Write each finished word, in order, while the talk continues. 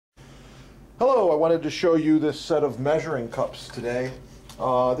Hello, I wanted to show you this set of measuring cups today.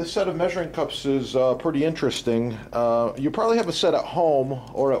 This set of measuring cups is pretty interesting. You probably have a set at home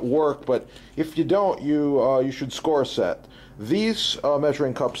or at work, but if you don't, you should score a set. These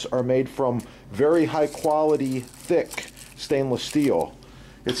measuring cups are made from very high quality, thick stainless steel.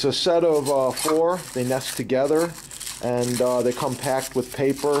 It's a set of 4. They nest together, and they come packed with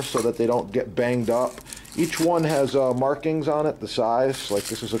paper so that they don't get banged up. Each one has markings on it, the size, like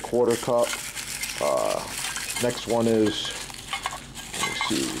this is a 1/4 cup. Next one is, let me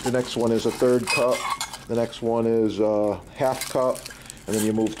see, the next one is a 1/3 cup. The next one is a 1/2 cup, and then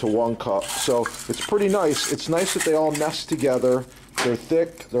you move to 1 cup. So it's pretty nice. It's nice that they all nest together. They're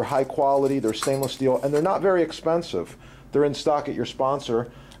thick, they're high quality, they're stainless steel, and they're not very expensive. They're in stock at your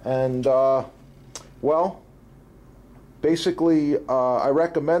sponsor, and well, basically, I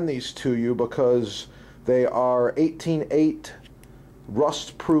recommend these to you because they are 18/8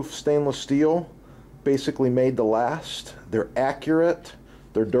 rust-proof stainless steel, basically made to last. They're accurate,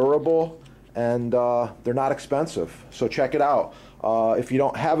 they're durable, and they're not expensive. So check it out. If you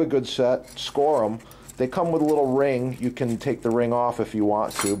don't have a good set, score them. They come with a little ring. You can take the ring off if you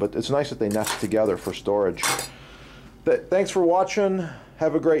want to, but it's nice that they nest together for storage. Thanks for watching.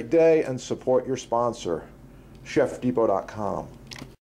 Have a great day and support your sponsor, ChefDepot.com.